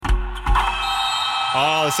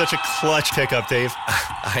Oh, such a clutch pickup, Dave.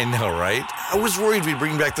 I know, right? I was worried we'd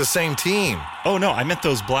bring back the same team. Oh, no, I meant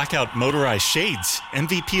those blackout motorized shades.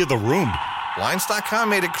 MVP of the room. Blinds.com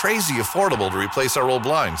made it crazy affordable to replace our old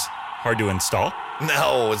blinds. Hard to install?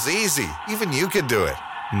 No, it's easy. Even you could do it.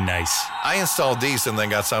 Nice. I installed these and then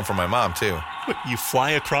got some for my mom, too. What, you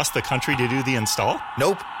fly across the country to do the install?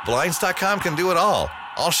 Nope. Blinds.com can do it all.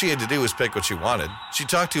 All she had to do was pick what she wanted. She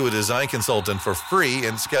talked to a design consultant for free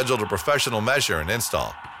and scheduled a professional measure and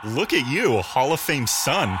install. Look at you, a Hall of Fame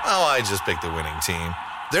son. Oh, I just picked the winning team.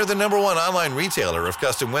 They're the #1 online retailer of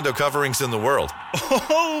custom window coverings in the world.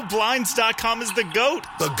 Oh, Blinds.com is the GOAT.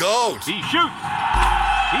 The GOAT! He shoots.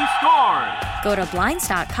 He scores. Go to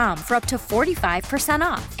Blinds.com for up to 45%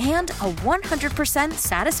 off and a 100%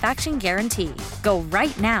 satisfaction guarantee. Go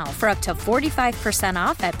right now for up to 45%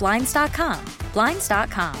 off at Blinds.com.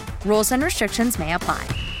 Blinds.com. Rules and restrictions may apply.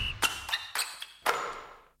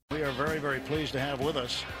 We are very, very pleased to have with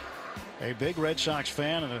us a big Red Sox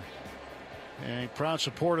fan and a proud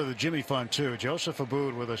supporter of the Jimmy Fund, too. Joseph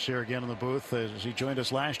Abboud with us here again in the booth, as he joined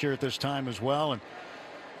us last year at this time as well. And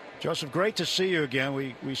Joseph, great to see you again.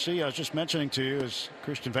 We see, I was just mentioning to you, as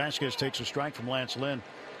Christian Vasquez takes a strike from Lance Lynn.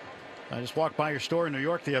 I just walked by your store in New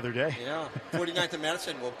York the other day. Yeah, 49th and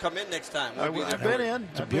Madison. We'll come in next time. I've been in.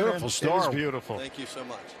 It's a beautiful store. It is beautiful. Thank you so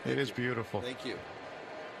much. It is beautiful. Thank you.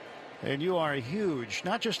 And you are a huge,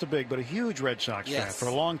 not just a big, but a huge Red Sox fan for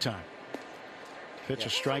a long time. Pitch a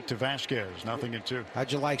strike to Vasquez, 0-2.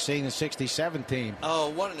 How'd you like seeing the 67 team? Oh,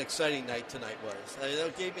 what an exciting night tonight was.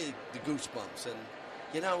 It gave me the goosebumps. And,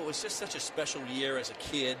 you know, it was just such a special year as a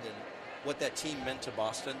kid and what that team meant to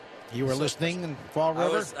Boston. You were listening in Fall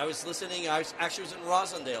River? I was listening. I was in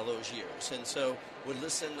Rosendale those years. And so would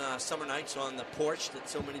listen summer nights on the porch that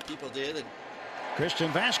so many people did. And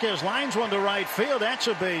Christian Vasquez lines one to right field. That's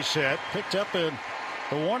a base hit. Picked up in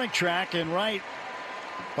the warning track and right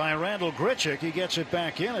by Randall Grichuk. He gets it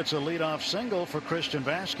back in. It's a leadoff single for Christian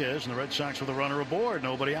Vasquez, and the Red Sox with a runner aboard.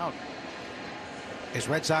 Nobody out. Is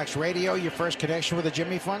Red Sox radio your first connection with the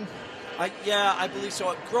Jimmy Fund? Yeah, I believe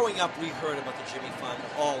so. Growing up, we heard about the Jimmy Fund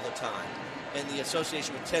all the time. And the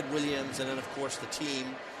association with Ted Williams and then, of course, the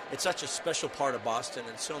team. It's such a special part of Boston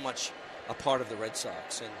and so much a part of the Red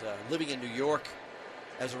Sox. And living in New York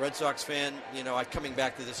as a Red Sox fan, you know, coming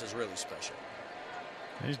back to this is really special.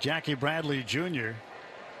 There's Jackie Bradley Jr.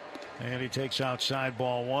 And he takes outside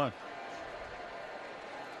ball one.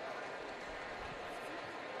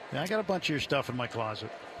 Yeah, I got a bunch of your stuff in my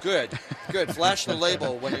closet. Good. Flash the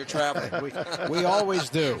label when you're traveling. We always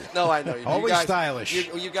do. No, I know. You always guys, stylish.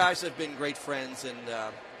 You guys have been great friends, and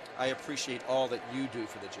I appreciate all that you do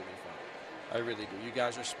for the Jimmy Fund. I really do. You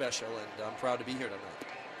guys are special, and I'm proud to be here tonight.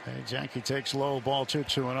 Hey, Jackie takes low, ball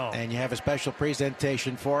 2-2-0. And you have a special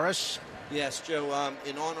presentation for us. Yes, Joe,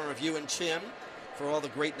 in honor of you and Tim, for all the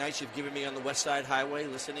great nights you've given me on the West Side Highway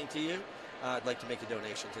listening to you, I'd like to make a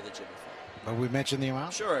donation to the Jimmy Fund. But we mentioned the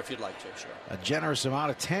amount? Sure, if you'd like to, sure. A generous amount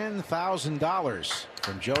of $10,000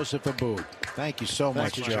 from Joseph Abboud. Thank you so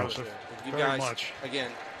much, you, Joe. Joseph. You Very guys, much. Again,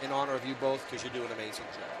 in honor of you both, because you do an amazing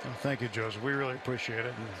job. Well, thank you, Joseph. We really appreciate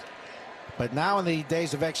it. But now in the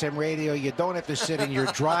days of XM radio, you don't have to sit in your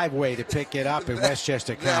driveway to pick it up in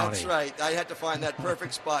Westchester County. That's right. I had to find that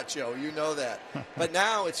perfect spot, Joe. You know that. But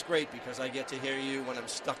now it's great because I get to hear you when I'm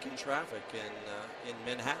stuck in traffic in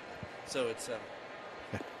Manhattan. So it's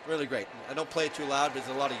really great. I don't play it too loud, but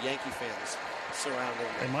there's a lot of Yankee fans surrounding me.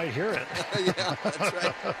 They might hear it. Yeah, that's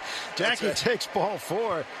right. Jackie takes ball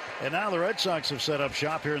 4, and now the Red Sox have set up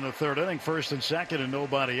shop here in the third inning, first and second, and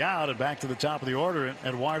nobody out. And back to the top of the order,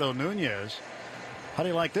 Eduardo Nunez. How do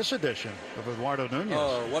you like this edition of Eduardo Nunez?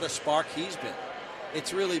 Oh, what a spark he's been.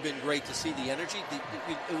 It's really been great to see the energy.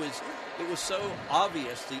 It was so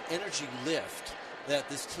obvious, the energy lift that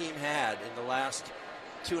this team had in the last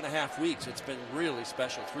 2.5 weeks. It's been really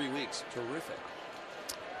special. 3 weeks. Terrific.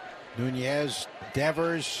 Nunez,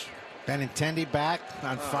 Devers, Benintendi back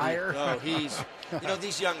on fire. No, he's,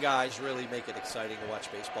 these young guys really make it exciting to watch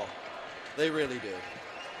baseball. They really do.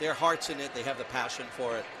 Their heart's in it. They have the passion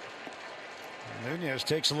for it. Nunez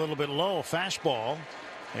takes a little bit low, fastball,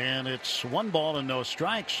 and it's 1 ball and no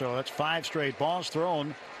strikes. So that's 5 straight balls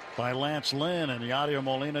thrown by Lance Lynn, and Yadier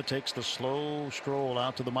Molina takes the slow stroll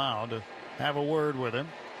out to the mound to have a word with him.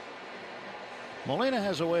 Molina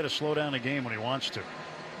has a way to slow down the game when he wants to.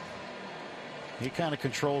 He kind of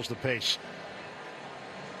controls the pace.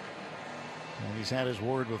 And he's had his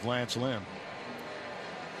word with Lance Lynn.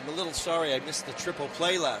 I'm a little sorry I missed the triple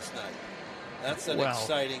play last night. That's an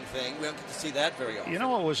exciting thing. We don't get to see that very often. You know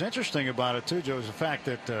what was interesting about it, too, Joe, is the fact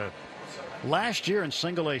that last year in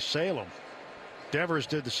Single A Salem, Devers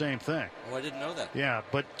did the same thing. Oh, I didn't know that. Yeah,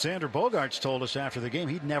 but Xander Bogaerts told us after the game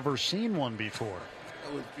he'd never seen one before.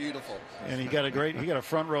 That was beautiful. And he got a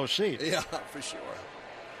front row seat. Yeah, for sure.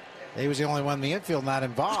 He was the only one in the infield not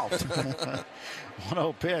involved.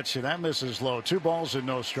 1-0 pitch, and that misses low. 2 balls and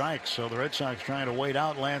no strikes. So the Red Sox trying to wait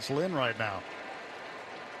out Lance Lynn right now.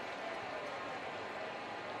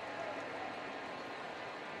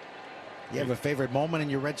 You have a favorite moment in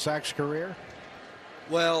your Red Sox career?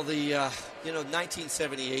 Well,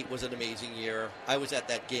 1978 was an amazing year. I was at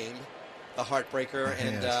that game, a heartbreaker,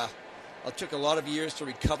 and it took a lot of years to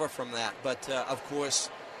recover from that. But, of course,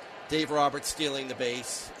 Dave Roberts stealing the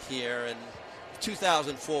base here, and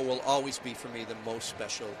 2004 will always be, for me, the most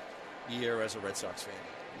special year as a Red Sox fan.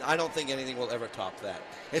 I don't think anything will ever top that,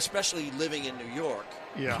 especially living in New York.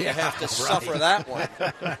 Yeah. You have to suffer that one.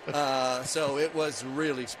 So it was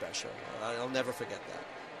really special. I'll never forget that.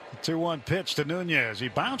 2-1 pitch to Nunez. He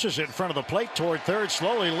bounces it in front of the plate toward third.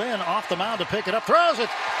 Slowly Lynn off the mound to pick it up. Throws it.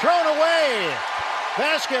 Thrown away.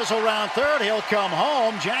 Vasquez will round third. He'll come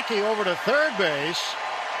home. Jackie over to third base.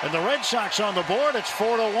 And the Red Sox on the board. It's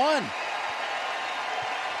 4-1.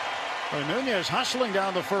 Nunez hustling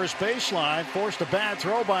down the first baseline. Forced a bad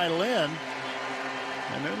throw by Lynn.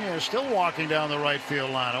 And Nunez still walking down the right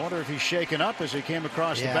field line. I wonder if he's shaken up as he came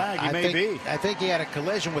across the bag. He may be. I think he had a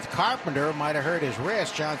collision with Carpenter. Might have hurt his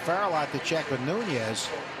wrist. John Farrell out to check with Nunez.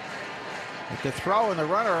 But the throw and the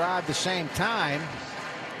runner arrived at the same time.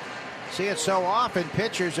 See it so often.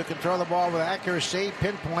 Pitchers who can throw the ball with accuracy,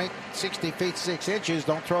 pinpoint 60 feet 6 inches,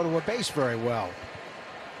 don't throw to a base very well.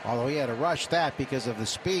 Although he had to rush that because of the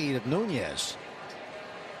speed of Nunez.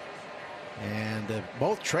 And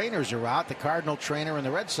both trainers are out, the Cardinal trainer and the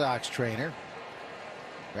Red Sox trainer.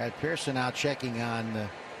 Brad Pearson out checking on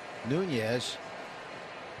Nunez.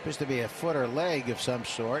 Appears to be a foot or leg of some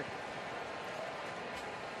sort.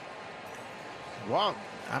 Well,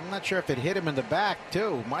 I'm not sure if it hit him in the back,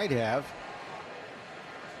 too. Might have.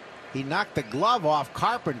 He knocked the glove off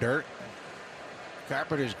Carpenter.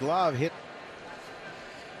 Carpenter's glove hit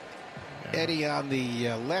Eddie on the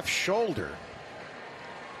left shoulder.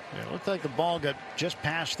 Yeah, it looked like the ball got just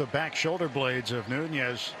past the back shoulder blades of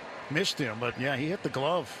Nunez. Missed him, but yeah, he hit the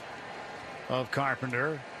glove of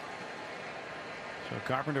Carpenter. So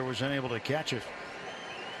Carpenter was unable to catch it.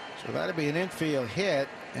 So that'd be an infield hit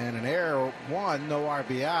and an error, one, no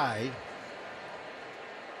RBI.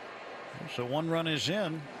 So 1 run is in.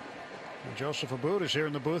 And Joseph Abud is here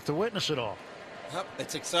in the booth to witness it all. Yep,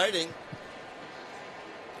 it's exciting.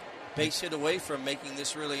 Base hit away from making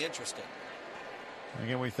this really interesting.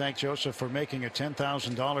 Again, we thank Joseph for making a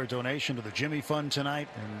 $10,000 donation to the Jimmy Fund tonight.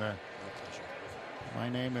 And my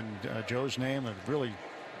name and Joe's name. I'm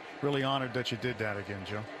really honored that you did that again,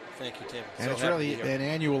 Joe. Thank you, Tim. And it's really an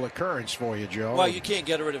annual occurrence for you, Joe. Well, you can't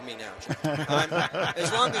get rid of me now, Joe.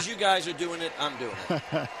 As long as you guys are doing it, I'm doing it.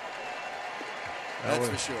 That's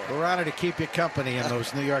for sure. We're honored to keep you company in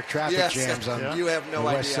those New York traffic jams on you have no the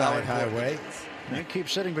idea West Side how Highway. You keep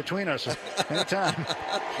sitting between us anytime.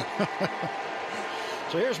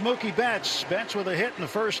 So here's Mookie Betts. Betts with a hit in the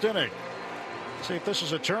first inning. See if this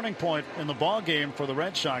is a turning point in the ball game for the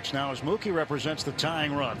Red Sox now, as Mookie represents the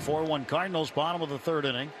tying run. 4-1 Cardinals, bottom of the third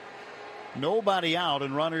inning. Nobody out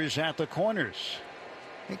and runners at the corners.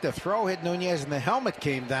 I think the throw hit Nunez and the helmet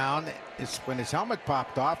came down. It's when his helmet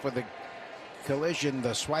popped off with the collision,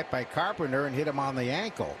 the swipe by Carpenter, and hit him on the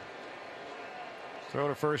ankle. Throw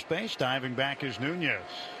to first base, diving back is Nunez.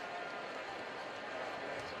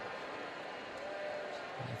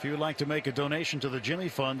 If you would like to make a donation to the Jimmy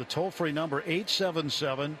Fund, the toll-free number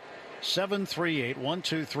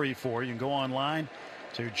 877-738-1234. You can go online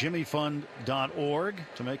to jimmyfund.org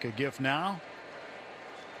to make a gift now.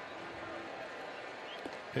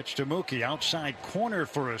 Pitch to Mookie, outside corner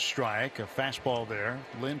for a strike. A fastball there.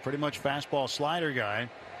 Lynn, pretty much fastball slider guy.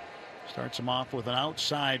 Starts him off with an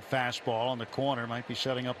outside fastball on the corner. Might be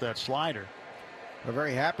setting up that slider. We're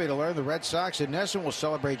very happy to learn the Red Sox in NESN will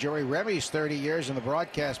celebrate Jerry Remy's 30 years in the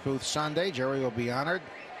broadcast booth Sunday. Jerry will be honored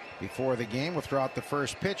before the game. We'll throw out the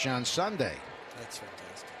first pitch on Sunday. That's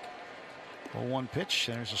fantastic. 0-1 pitch.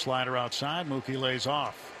 There's a slider outside. Mookie lays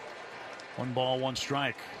off. 1 ball, 1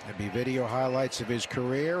 strike. There'll be video highlights of his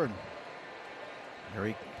career, and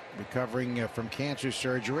Jerry recovering from cancer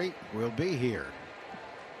surgery will be here.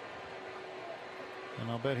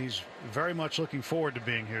 And I'll bet he's very much looking forward to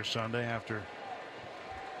being here Sunday after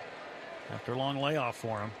a long layoff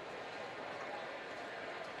for him.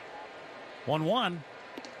 1-1.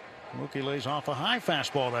 Mookie lays off a high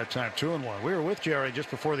fastball that time. 2-1. We were with Jerry just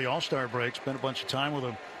before the All-Star break. Spent a bunch of time with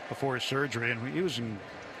him before his surgery, and he was in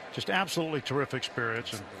just absolutely terrific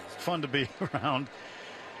spirits and fun to be around.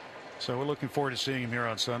 So we're looking forward to seeing him here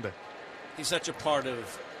on Sunday. He's such a part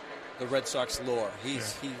of the Red Sox lore.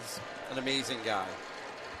 He's an amazing guy.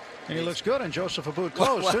 And he looks good in Joseph Abboud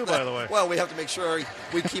clothes, too, by the way. Well, we have to make sure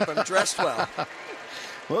we keep him dressed well.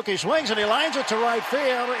 Wilkie swings and he lines it to right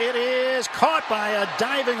field. It is caught by a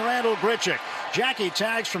diving Randal Grichuk. Jackie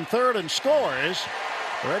tags from third and scores.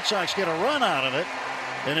 The Red Sox get a run out of it,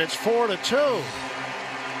 and it's 4-2.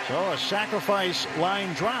 So a sacrifice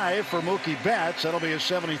line drive for Mookie Betts. That'll be his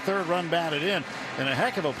 73rd run batted in. And a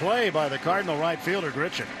heck of a play by the Cardinal right fielder,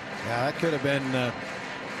 Grichuk. Yeah, that could have been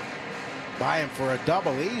by him for a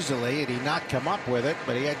double easily had he not come up with it,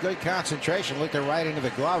 but he had good concentration, looked it right into the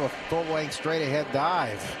glove, a full-length straight-ahead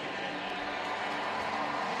dive.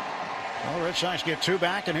 Well, the Red Sox get 2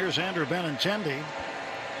 back, and here's Andrew Benintendi.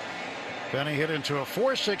 Benny hit into a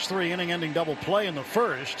 4-6-3 inning-ending double play in the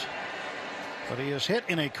first, but he has hit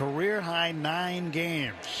in a career-high 9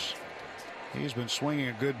 games. He's been swinging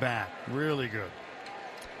a good bat, really good.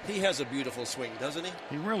 He has a beautiful swing, doesn't he?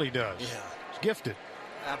 He really does. Yeah. He's gifted.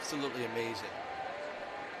 Absolutely amazing.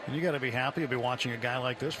 And you got to be happy to be watching a guy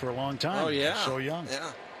like this for a long time. Oh, yeah. So young.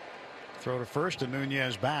 Yeah. Throw to first and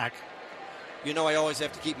Nunez back. You know, I always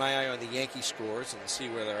have to keep my eye on the Yankee scores and see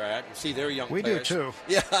where they're at and see their young players. We do, too.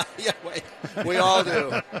 Yeah, we all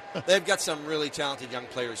do. They've got some really talented young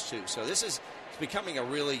players, too. So this is becoming a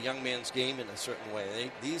really young man's game in a certain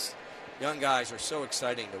way. These young guys are so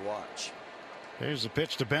exciting to watch. Here's the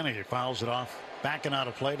pitch to Benny. He fouls it off, backing out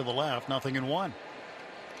of play to the left. 0-1.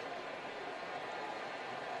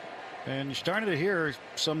 And you started to hear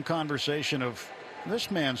some conversation of this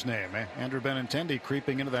man's name, Andrew Benintendi,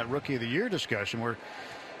 creeping into that Rookie of the Year discussion where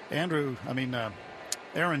Aaron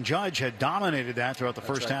Judge had dominated that throughout the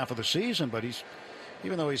first half of the season, but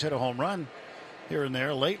even though he's hit a home run here and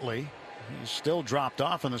there lately, he's still dropped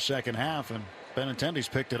off in the second half, and Benintendi's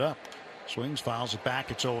picked it up. Swings, fouls it back.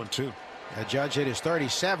 It's 0-2. Judge hit his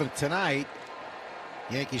 37th tonight.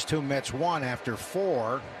 Yankees 2, Mets 1 after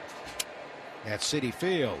 4 at Citi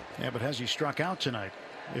Field. Yeah, but has he struck out tonight?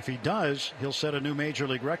 If he does, he'll set a new major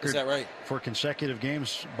league record. Is that right? For consecutive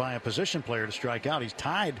games by a position player to strike out. He's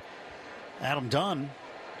tied Adam Dunn,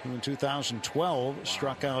 who in 2012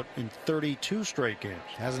 struck out in 32 straight games.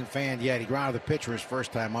 Hasn't fanned yet. He grounded the pitcher his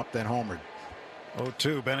first time up, then homered.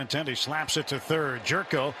 0-2. Benintendi slaps it to third.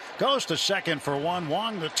 Jerko goes to second for one.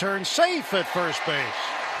 Wong the turn, safe at first base.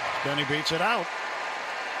 Benny beats it out.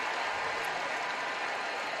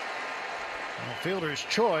 Fielder's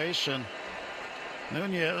choice, and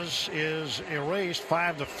Nunez is erased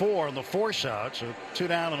 5-4 on the force out. So 2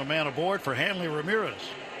 down and a man aboard for Hanley Ramirez.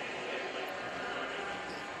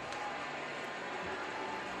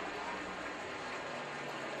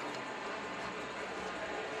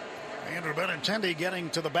 Andrew Benintendi getting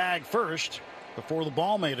to the bag first before the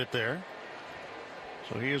ball made it there.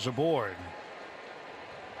 So he is aboard.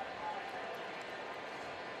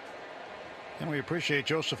 And we appreciate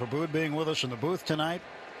Joseph Abboud being with us in the booth tonight.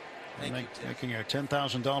 Making a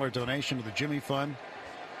 $10,000 donation to the Jimmy Fund.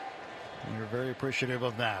 And we're very appreciative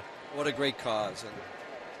of that. What a great cause. And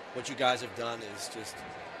what you guys have done is just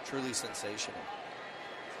truly sensational.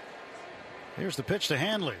 Here's the pitch to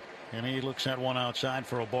Hanley. And he looks at one outside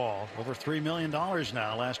for a ball. Over $3 million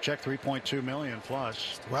now. Last check, $3.2 million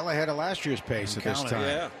plus. Well ahead of last year's pace at this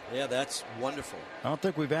time. Yeah, that's wonderful. I don't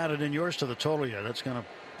think we've added in yours to the total yet. That's going to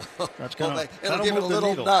it'll give it a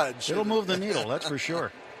little nudge. It'll move the needle, that's for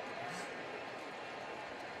sure.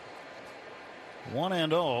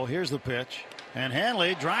 1-0. Here's the pitch. And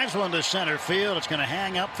Hanley drives one to center field. It's going to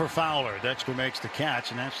hang up for Fowler. Dexter makes the catch,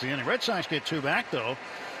 and that's the inning. Red Sox get 2 back, though,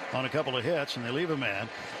 on a couple of hits, and they leave a man.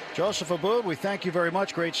 Joseph Abboud, we thank you very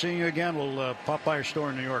much. Great seeing you again. We'll pop by your store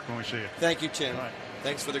in New York when we see you. Thank you, Tim. Right.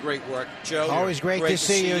 Thanks for the great work. Joe, always great to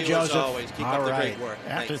see you, Joseph. As always. Keep up the great work.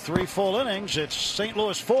 After 3 full innings, it's St.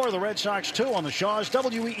 Louis 4, the Red Sox 2 on the Shaw's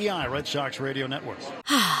WEEI Red Sox Radio Network.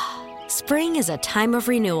 Spring is a time of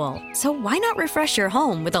renewal, so why not refresh your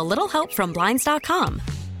home with a little help from Blinds.com?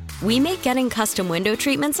 We make getting custom window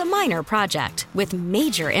treatments a minor project with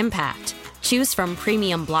major impact. Choose from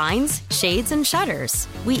premium blinds, shades, and shutters.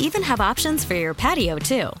 We even have options for your patio,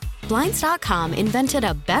 too. Blinds.com invented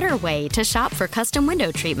a better way to shop for custom window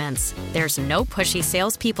treatments. There's no pushy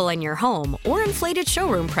salespeople in your home or inflated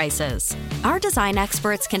showroom prices. Our design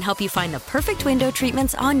experts can help you find the perfect window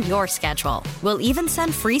treatments on your schedule. We'll even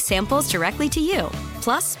send free samples directly to you.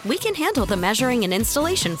 Plus, we can handle the measuring and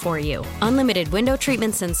installation for you. Unlimited window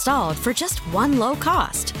treatments installed for just one low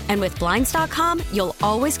cost. And with Blinds.com, you'll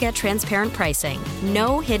always get transparent pricing.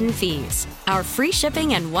 No hidden fees. Our free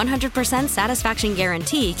shipping and 100% satisfaction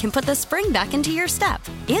guarantee can put the spring back into your step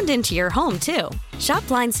and into your home, too. Shop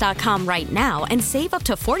Blinds.com right now and save up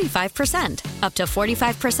to 45%. Up to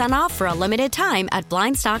 45% off for a limited time at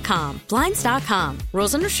Blinds.com. Blinds.com.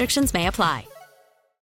 Rules and restrictions may apply.